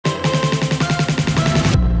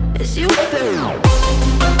Is you feel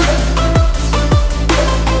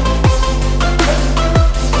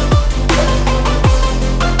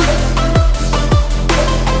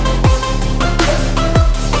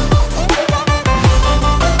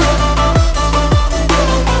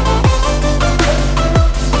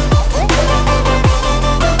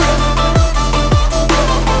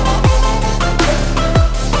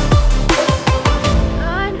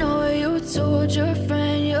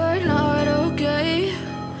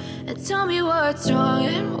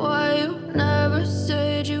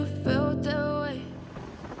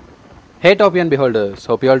Hey Topian beholders,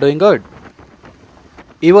 hope you all doing good.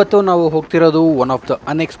 ಇವತ್ತು ನಾವು ಹೋಗ್ತಿರೋದು one of the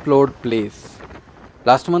unexplored place.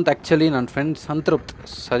 Last month actually ನನ್ನ friend Santrupt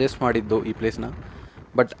suggest ಮಾಡಿದ್ದು ಈ ಪ್ಲೇಸ್ನ,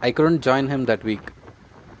 but I couldn't join him that weak.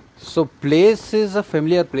 So place is a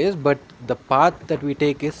familiar place, but the path that we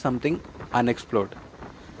take is something unexplored.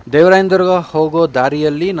 Devarayanadurga ಹೋಗೋ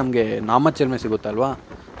ದಾರಿಯಲ್ಲಿ ನಮಗೆ ಚಿಲುಮೆ ಸಿಗುತ್ತಲ್ವಾ,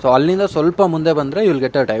 so ಅಲ್ಲಿಂದ ಸ್ವಲ್ಪ ಮುಂದೆ ಬಂದರೆ you will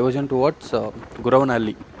get a diversion towards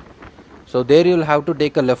ಗುರವನಹಳ್ಳಿ. So there you will have to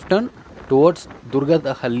take a left turn towards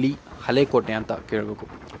ದುರ್ಗದಹಳ್ಳಿ Halekote ಅಂತ ಕೇಳಬೇಕು.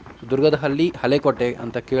 ದುರ್ಗದಹಳ್ಳಿ ಹಳೆಕೋಟೆ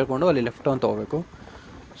ಅಂತ ಕೇಳಿಕೊಂಡು ಅಲ್ಲಿ ಲೆಫ್ಟ್ ಅಂತ ಹೋಗಬೇಕು.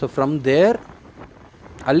 ಸೊ ಫ್ರಮ್ ದೇರ್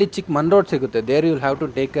ಅಲ್ಲಿ ಚಿಕ್ಕ ಮನ್ ರೋಡ್ ಸಿಗುತ್ತೆ. There you will have to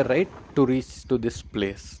take A right to reach to this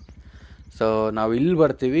place. So ನಾವು ಇಲ್ಲಿ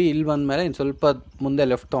ಬರ್ತೀವಿ. ಇಲ್ಲಿ ಬಂದಮೇಲೆ ಇನ್ನು ಸ್ವಲ್ಪ ಮುಂದೆ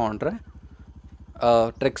ಲೆಫ್ಟ್ ತೊಗೊಂಡ್ರೆ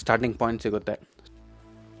ಟ್ರೆಕ್ ಸ್ಟಾರ್ಟಿಂಗ್ ಪಾಯಿಂಟ್ ಸಿಗುತ್ತೆ.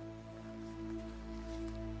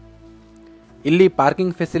 ಇಲ್ಲಿ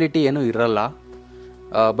ಪಾರ್ಕಿಂಗ್ ಫೆಸಿಲಿಟಿ ಏನೂ ಇರಲ್ಲ,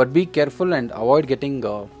 but be careful and avoid getting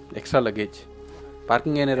extra luggage.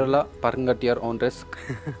 Parking ಏನಿರಲ್ಲ, parking at your own risk.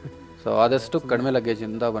 So ಆದಷ್ಟು ಕಡಿಮೆ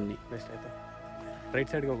ಲಗೇಜಿಂದ ಬನ್ನಿ. ರೈಟ್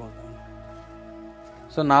ಸೈಡ್ಗೆ ಹೋಗೋಣ.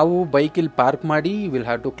 ಸೊ ನಾವು ಬೈಕ್ ಇಲ್ಲಿ ಪಾರ್ಕ್ ಮಾಡಿ will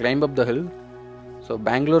have to climb up the hill. So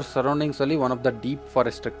Bangalore ಸರೌಂಡಿಂಗ್ಸಲ್ಲಿ one of the deep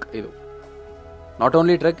forest trek ಇದು. Not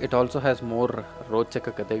only trek, it also has more ರೋಚಕ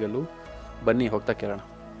ಕಥೆಗಳು. ಬನ್ನಿ ಹೋಗ್ತಾ ಕೇಳೋಣ.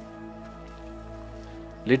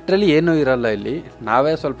 ಲಿಟ್ರಲಿ ಏನೂ ಇರಲ್ಲ ಇಲ್ಲಿ,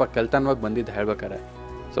 ನಾವೇ ಸ್ವಲ್ಪ ಕೆಲ್ತನವಾಗಿ ಬಂದಿದ್ದು ಹೇಳ್ಬೇಕಾರೆ.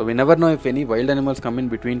 So we never know if any wild animals come in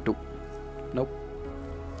between two. No,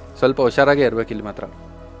 ಸ್ವಲ್ಪ ಹುಷಾರಾಗೇ ಇರಬೇಕು ಇಲ್ಲಿ ಮಾತ್ರ.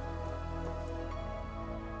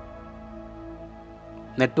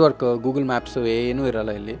 ನೆಟ್ವರ್ಕ್, ಗೂಗಲ್ ಮ್ಯಾಪ್ಸು ಏನೂ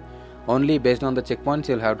ಇರಲ್ಲ ಇಲ್ಲಿ. Only based on the check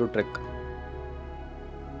points you will have to trek.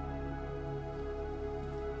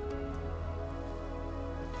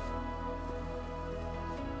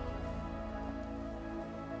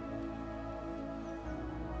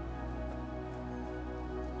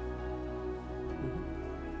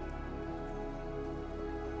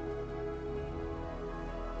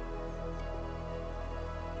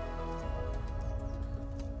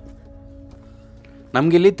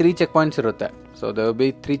 ನಮಗಿಲ್ಲಿ 3 ಚೆಕ್ ಪಾಯಿಂಟ್ಸ್ ಇರುತ್ತೆ. So they will be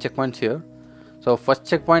 3 check points here. So first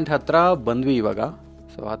check point ಹತ್ರ ಬಂದ್ವಿ ಇವಾಗ.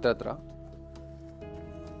 ಸೊ ಹತ್ರ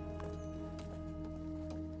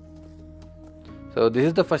so this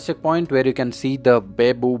is the first check point where you can see the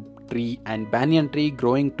ಬೇಬೂಬ್ tree and banyan tree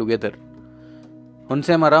growing together.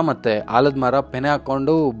 ಹುಣಸೆ ಮರ ಮತ್ತು ಆಲದ ಮರ ಪೆನೆ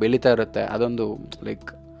ಹಾಕ್ಕೊಂಡು ಬೆಳೀತಾ ಇರುತ್ತೆ. ಅದೊಂದು ಲೈಕ್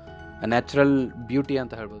ನ್ಯಾಚುರಲ್ ಬ್ಯೂಟಿ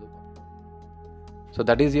ಅಂತ ಹೇಳ್ಬೋದು. So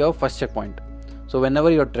that is your first check point. So when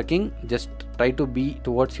ever you are trekking, just try to B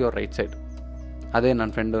towards your right side. ಅದೇ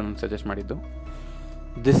ನನ್ನ ಫ್ರೆಂಡು ನನಗೆ ಸಜೆಸ್ಟ್ ಮಾಡಿದ್ದು.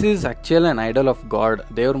 This is actual an idle of god.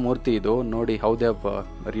 ದೇವ್ರ ಮೂರ್ತಿ ಇದು. ನೋಡಿ how they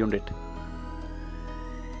have ರಿಯೂನ್ಡ್ it.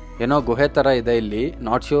 ಏನೋ ಗುಹೆ ಥರ ಇದೆ ಇಲ್ಲಿ.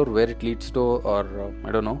 Not sure where it leads to R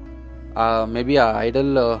I don't know. May be ಆ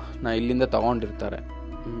ಐಡಲ್ ಇಲ್ಲಿಂದ ತಗೊಂಡಿರ್ತಾರೆ.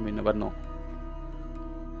 We never know.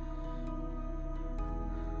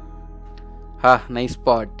 Nice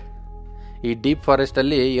spot. ಈ ಡೀಪ್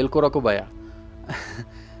ಫಾರೆಸ್ಟಲ್ಲಿ ಎಲ್ಲಿ ಕೂರೋಕ್ಕೂ ಭಯ.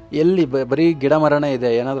 ಎಲ್ಲಿ ಬರೀ ಗಿಡ ಮರನೇ ಇದೆ,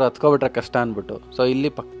 ಏನಾದರೂ ಹತ್ಕೊಬಿಟ್ರೆ ಕಷ್ಟ ಅಂದ್ಬಿಟ್ಟು. ಸೊ ಇಲ್ಲಿ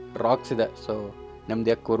ರಾಕ್ಸ್ ಇದೆ. ಸೊ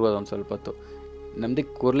ನೆಮ್ಮದಿಯಾಗಿ ಕೂರ್ಬೋದು ಒಂದು ಸ್ವಲ್ಪ ಹೊತ್ತು.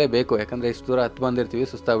 ನೆಮ್ಮದಿಗೆ ಕೂರಲೇಬೇಕು, ಯಾಕಂದರೆ ಇಷ್ಟು ದೂರ ಹತ್ತು ಬಂದಿರ್ತೀವಿ,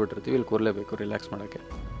 ಸುಸ್ತಾಗ್ಬಿಟ್ಟಿರ್ತೀವಿ. ಇಲ್ಲಿ ಕೂರಲೇಬೇಕು ರಿಲ್ಯಾಕ್ಸ್ ಮಾಡೋಕ್ಕೆ.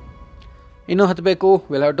 ಇನ್ನೂ ಹತ್ತಬೇಕು.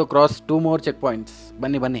 Will have to cross 2 more check points.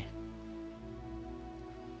 ಬನ್ನಿ.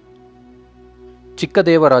 Chikka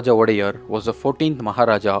Devaraja Wodeyar was the 14th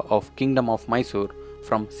maharaja of Kingdom of Mysore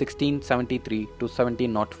from 1673 to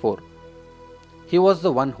 1704. He was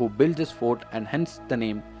the one who built this fort and hence the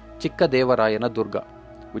name Chikka DevarayanaDurga,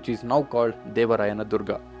 which is now called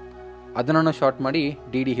DevarayanaDurga. ಅದನ್ನು short ಮಾಡಿ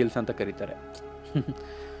DDHills ಅಂತ ಕರೀತಾರೆ.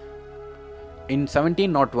 In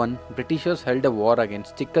 1701, Britishers held a war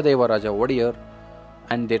against Chikka Devaraja Wodeyar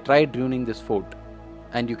and they tried ruining this fort,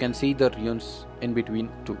 and you can see the ruins in between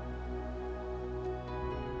too.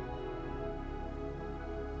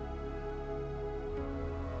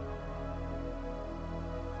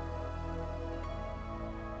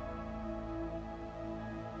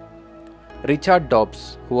 Richard Dobbs,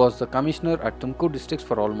 who was the commissioner at Tumkur districts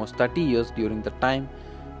for almost 30 years during the time,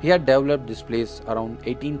 he had developed this place around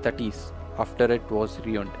 1830s after it was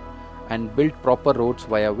ruined and built proper roads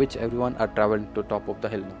via which everyone are travelling to top of the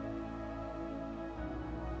hill now.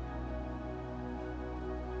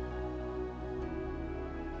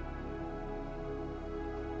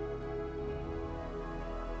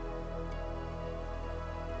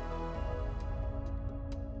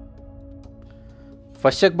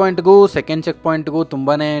 First check ಪಾಯಿಂಟ್ಗೂ second check ಪಾಯಿಂಟ್ಗೂ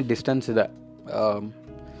ತುಂಬಾ distance ಇದೆ.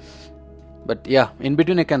 But in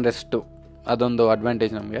between you can rest, ಅದೊಂದು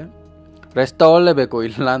advantage ನಮಗೆ. Rest ತಗೊಳ್ಳೇಬೇಕು,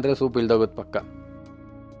 ಇಲ್ಲ ಅಂದರೆ soup ಇಲ್ದೋಗೋದು ಪಕ್ಕ.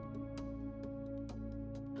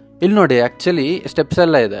 ಇಲ್ಲಿ ನೋಡಿ, actually steps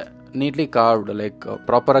ಎಲ್ಲ ಇದೆ, neatly carved, like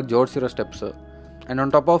ಪ್ರಾಪರಾಗಿ ಜೋಡಿಸಿರೋ steps. And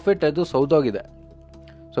on top of it ಅದು ಸೌದೋಗಿದೆ.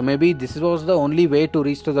 So may be this was the only way to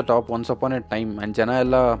reach to the top once upon A time. And ಜನ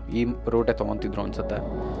ಎಲ್ಲ ಈ ರೂಟೇ ತೊಗೊತಿದ್ರು ಅನ್ಸುತ್ತೆ.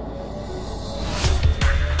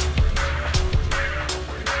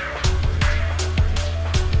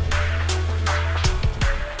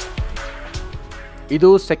 ಇದು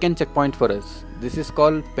second check point for us. This is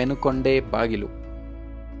called ಪೆನುಕೊಂಡೆ ಬಾಗಿಲು.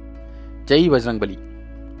 ಜೈ ಬಜರಂಗ್ಬಲಿ.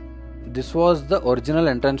 This was the original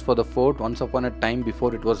entrance for the fort once upon A time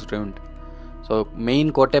before it was ರುಯ್ನ್ಡ್. So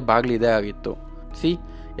main ಕೋಟೆ ಬಾಗಿಲು ಇದೇ ಆಗಿತ್ತು. ಸಿ,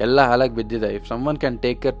 ಎಲ್ಲ ಹಾಲಾಗಿ ಬಿದ್ದಿದೆ. If someone can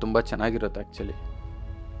take care ತುಂಬ ಚೆನ್ನಾಗಿರುತ್ತೆ actually.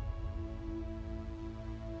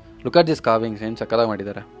 Look at this carvings, ಏನು ಸಕ್ಕದಾಗಿ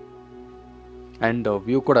ಮಾಡಿದ್ದಾರೆ. ಆ್ಯಂಡ್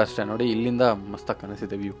ವ್ಯೂ ಕೂಡ ಅಷ್ಟೇ ನೋಡಿ, ಇಲ್ಲಿಂದ ಮಸ್ತಾಗಿ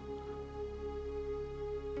ಕಾಣಿಸಿದೆ ವ್ಯೂ.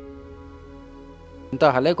 ಇಂಥ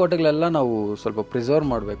ಹಳೆ ಕೋಟೆಗಳೆಲ್ಲ ನಾವು ಸ್ವಲ್ಪ ಪ್ರಿಸರ್ವ್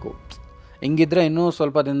ಮಾಡಬೇಕು. ಹಿಂಗಿದ್ರೆ ಇನ್ನೂ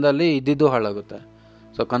ಸ್ವಲ್ಪ ದಿನದಲ್ಲಿ ಇದ್ದಿದ್ದು ಹಾಳಾಗುತ್ತೆ.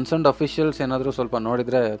 ಸೊ ಕನ್ಸರ್ನ್ಡ್ ಅಫಿಷಿಯಲ್ಸ್ ಏನಾದರೂ ಸ್ವಲ್ಪ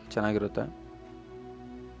ನೋಡಿದರೆ ಚೆನ್ನಾಗಿರುತ್ತೆ.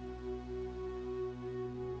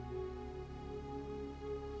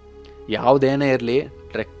 ಯಾವುದೇನೇ ಇರಲಿ,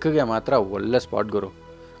 ಟ್ರೆಕ್ಗೆ ಮಾತ್ರ ಒಳ್ಳೆ ಸ್ಪಾಟ್ ಗುರು.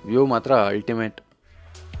 ವ್ಯೂ ಮಾತ್ರ ಅಲ್ಟಿಮೇಟ್.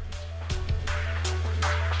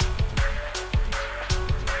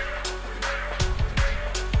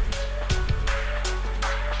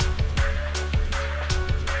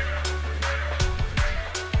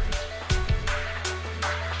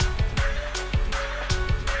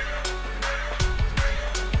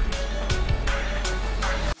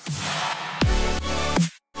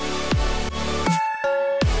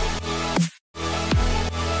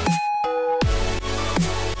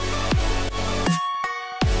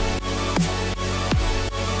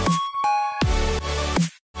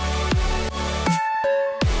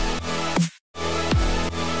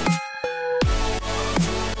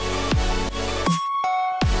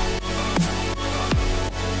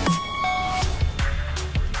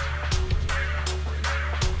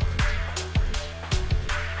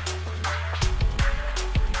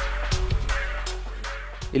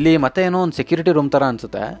 ಇಲ್ಲಿ ಮತ್ತೆ ಏನೋ ಒಂದು ಸೆಕ್ಯೂರಿಟಿ ರೂಮ್ ಥರ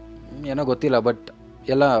ಅನಿಸುತ್ತೆ, ಏನೋ ಗೊತ್ತಿಲ್ಲ. ಬಟ್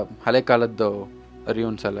ಎಲ್ಲ ಹಳೆ ಕಾಲದ್ದು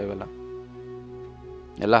ರಿಯೂನ್ಸ್ ಎಲ್ಲ ಇವೆಲ್ಲ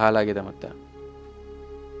ಎಲ್ಲ ಹಾಲಾಗಿದೆ. ಮತ್ತು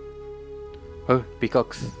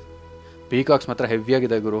ಪೀಕಾಕ್ಸ್ ಮಾತ್ರ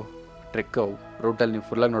ಹೆವಿಯಾಗಿದೆ ಗುರು. ಟ್ರೆಕ್ ರೂಟಲ್ಲಿ ನೀವು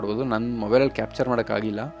ಫುಲ್ಲಾಗಿ ನೋಡ್ಬೋದು. ನನ್ನ ಮೊಬೈಲಲ್ಲಿ ಕ್ಯಾಪ್ಚರ್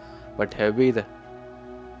ಮಾಡೋಕ್ಕಾಗಿಲ್ಲ, ಬಟ್ ಹೆವಿ ಇದೆ.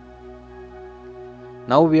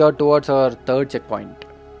 Now we are towards our third check point.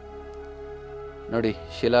 ನೋಡಿ,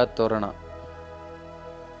 ಶಿಲಾ ತೋರಣ,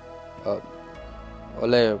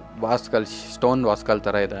 ಒಳ್ಳೆ ವಾಸ್ಕಲ್, ಸ್ಟೋನ್ ವಾಸ್ಕಲ್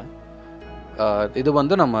ಥರ ಇದೆ. ಇದು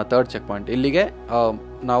ಬಂದು ನಮ್ಮ ಥರ್ಡ್ ಚೆಕ್ ಪಾಯಿಂಟ್. ಇಲ್ಲಿಗೆ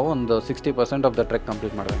ನಾವು ಒಂದು 60% ಆಫ್ ದ ಟ್ರೆಕ್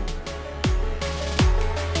ಕಂಪ್ಲೀಟ್ ಮಾಡಬೇಕು.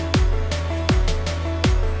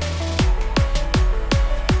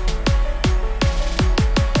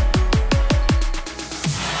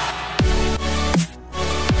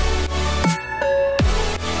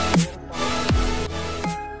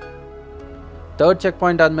 ಥರ್ಡ್ ಚೆಕ್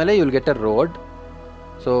ಪಾಯಿಂಟ್ ಆದಮೇಲೆ you will get A road.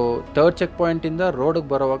 So third check ಪಾಯಿಂಟಿಂದ ರೋಡಿಗೆ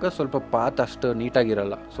ಬರೋವಾಗ ಸ್ವಲ್ಪ ಪಾತ್ ಅಷ್ಟು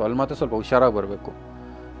ನೀಟಾಗಿರಲ್ಲ. ಸೊ ಅಲ್ಲಿ ಮಾತ್ರ ಸ್ವಲ್ಪ ಹುಷಾರಾಗಿ ಬರಬೇಕು.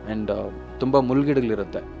 ಆ್ಯಂಡ್ ತುಂಬ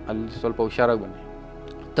ಮುಳ್ಗಿಡಗಳಿರುತ್ತೆ, ಅಲ್ಲಿ ಸ್ವಲ್ಪ ಹುಷಾರಾಗಿ ಬನ್ನಿ.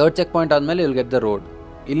 ಥರ್ಡ್ ಚೆಕ್ ಪಾಯಿಂಟ್ ಆದಮೇಲೆ ವಿಲ್ ಗೆಟ್ ದ ರೋಡ್.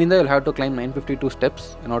 ಇಲ್ಲಿಂದ will have to climb 952 steps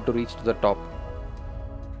in order to reach to the top.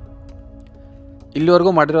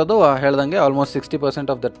 ಇಲ್ಲಿವರೆಗೂ ಮಾಡಿರೋದು ಹೇಳ್ದಂಗೆ almost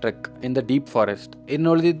 60% of the trek in the deep forest.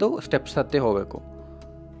 ಇನ್ನು ಉಳಿದಿದ್ದು ಸ್ಟೆಪ್ಸ್ ಹತ್ತಿ ಹೋಗಬೇಕು.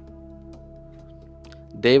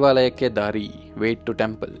 ದೇವಾಲಯಕ್ಕೆ ದಾರಿ, ವೇಟ್ ಟು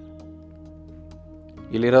ಟೆಂಪಲ್.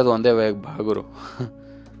 ಇಲ್ಲಿರೋದು ಒಂದೇ way ಬಾಗುರು.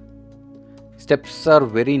 Steps are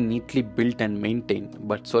very neatly built and maintain,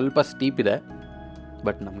 but ಸ್ವಲ್ಪ ಸ್ಟೀಪ್ ಇದೆ.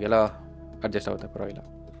 ಬಟ್ ನಮಗೆಲ್ಲ ಅಡ್ಜಸ್ಟ್ ಆಗುತ್ತೆ, ಪರವಾಗಿಲ್ಲ.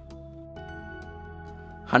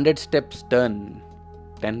 100 ಸ್ಟೆಪ್ಸ್ ಟರ್ನ್,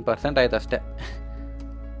 10% ಆಯ್ತು ಅಷ್ಟೇ.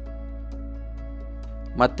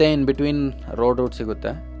 ಮತ್ತೆ ಇನ್ ಬಿಟ್ವೀನ್ ರೋಡ್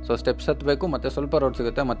ಸಿಗುತ್ತೆ. ಸೊ ಸ್ಟೆಪ್ಸ್ ಹತ್ತಬೇಕು, ಮತ್ತೆ ಸ್ವಲ್ಪ ರೋಡ್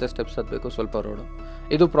ಸಿಗುತ್ತೆ, ಮತ್ತೆ ಸ್ಟೆಪ್ಸ್ ಹತ್ತಬೇಕು, ಸ್ವಲ್ಪ ರೋಡು.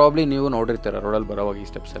 ಇದು ಪ್ರಾಬ್ಲಿ ನೀವು ನೋಡಿರ್ತೀರ ರೋಡಲ್ಲಿ ಬರೋವಾಗ ಈ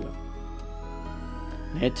ಸ್ಟೆಪ್ಸ್ ಎಲ್ಲ.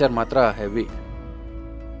 ನೇಚರ್ ಮಾತ್ರ ಹೆವಿ.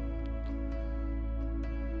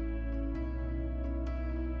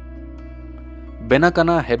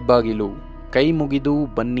 ಬೆನಕನ ಹೆಬ್ಬಾಗಿಲು, ಕೈ ಮುಗಿದು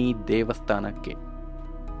ಬನ್ನಿ ದೇವಸ್ಥಾನಕ್ಕೆ.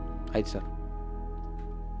 ಆಯ್ತು ಸರ್.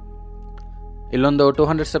 ಇಲ್ಲೊಂದು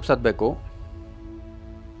 200 ಸ್ಟೆಪ್ಸ್ ಹತ್ತಬೇಕು.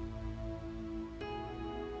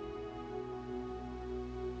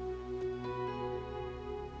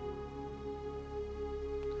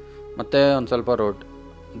 ಮತ್ತೆ ಒಂದು ಸ್ವಲ್ಪ road.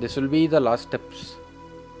 This will be the last steps.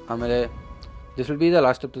 ಆಮೇಲೆ this will be the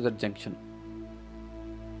last step to the junction.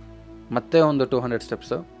 ಮತ್ತೆ ಒಂದು 200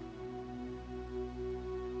 ಸ್ಟೆಪ್ಸ್.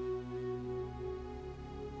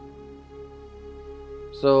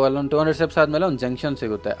 ಸೊ ಅಲ್ಲೊಂದು 200 ಸ್ಟೆಪ್ಸ್ ಆದಮೇಲೆ ಒಂದು ಜಂಕ್ಷನ್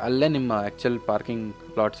ಸಿಗುತ್ತೆ, ಅಲ್ಲೇ ನಿಮ್ಮ ಆ್ಯಕ್ಚುಲ್ ಪಾರ್ಕಿಂಗ್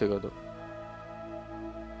ಪ್ಲಾಟ್ ಸಿಗೋದು.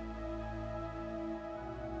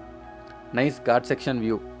 ನೈಸ್ ಘಾಟ್ ಸೆಕ್ಷನ್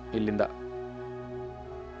ವ್ಯೂ ಇಲ್ಲಿಂದ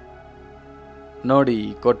ನೋಡಿ,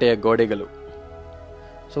 ಕೋಟೆಯ ಗೋಡೆಗಳು.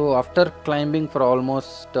 So after climbing for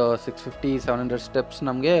almost 650-700 steps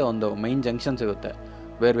ನಮಗೆ ಒಂದು ಮೈನ್ ಜಂಕ್ಷನ್ ಸಿಗುತ್ತೆ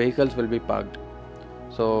wear vehicles will be parked.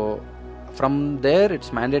 So from there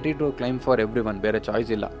it's mandatory to climb for every one, ಬೇರೆ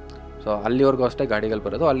ಚಾಯ್ಸ್ ಇಲ್ಲ. ಸೊ ಅಲ್ಲಿವರೆಗೂ ಅಷ್ಟೇ ಗಾಡಿಗಳು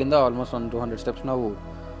ಬರೋದು. ಅಲ್ಲಿಂದ ಆಲ್ಮೋಸ್ಟ್ ಒಂದು 200 ಸ್ಟೆಪ್ಸ್ ನಾವು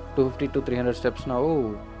 250-300 ಸ್ಟೆಪ್ಸ್ ನಾವು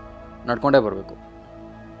ನಡ್ಕೊಂಡೇ ಬರಬೇಕು.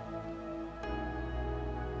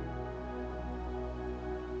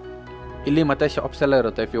 ಇಲ್ಲಿ ಮತ್ತೆ ಶಾಪ್ಸ್ ಎಲ್ಲ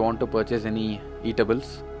ಇರುತ್ತೆ if you want to purchase any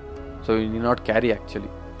eatables. So you need not carry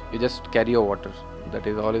actually, you just carry your water, that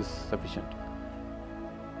is all is sufficient.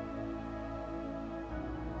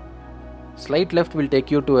 Slight left will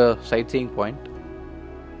take you to a site seeing point.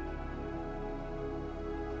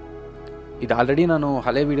 ಇದು already ನಾನು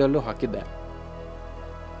ಹಳೆ ವಿಡಿಯೋಲ್ಲೂ ಹಾಕಿದ್ದೆ.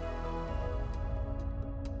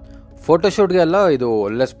 ಫೋಟೋಶೂಟ್ಗೆ ಎಲ್ಲ ಇದು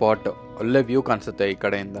ಒಳ್ಳೆ spot, ಒಳ್ಳೆ view ಕಾಣಿಸುತ್ತೆ ಈ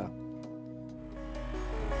ಕಡೆಯಿಂದ.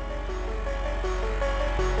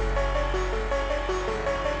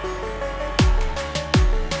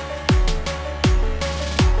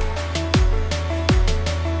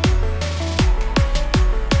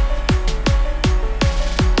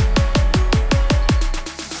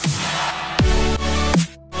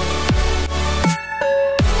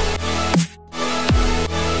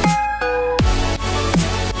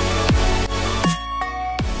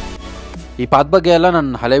 ಈ ಪಾತ್ ಬಗ್ಗೆ ಎಲ್ಲ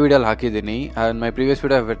ನಾನು ಹಳೆ ವಿಡಿಯೋಲ್ಲಿ ಹಾಕಿದ್ದೀನಿ. And my previous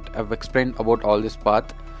video have explain about all this path.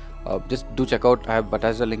 Just do checkout, I have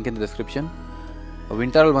attach the link in the description.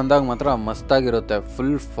 ವಿಂಟರಲ್ಲಿ ಬಂದಾಗ ಮಾತ್ರ ಮಸ್ತಾಗಿರುತ್ತೆ,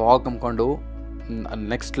 full fog ಕಂಬ್ಕೊಂಡು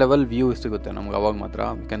next level view ಸಿಗುತ್ತೆ ನಮ್ಗೆ. ಅವಾಗ ಮಾತ್ರ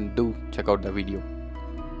you can do checkout the video.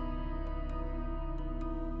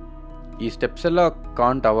 ಈ steps ಎಲ್ಲ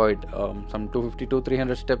can't avoid, some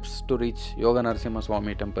 250-300 steps to reach yoga Narasimha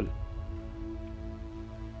Swami temple.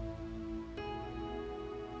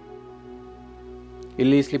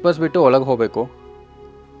 ಇಲ್ಲಿ slippers ಬಿಟ್ಟು ಒಳಗೆ ಹೋಗಬೇಕು.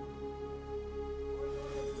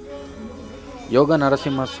 ಯೋಗ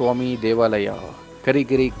ನರಸಿಂಹ ಸ್ವಾಮಿ ದೇವಾಲಯ,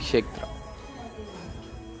 ಕರಿಗಿರಿ ಕ್ಷೇತ್ರ.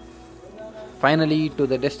 Finally to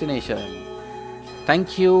the destination.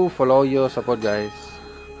 Thank you for all your support guys.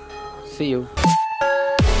 C you.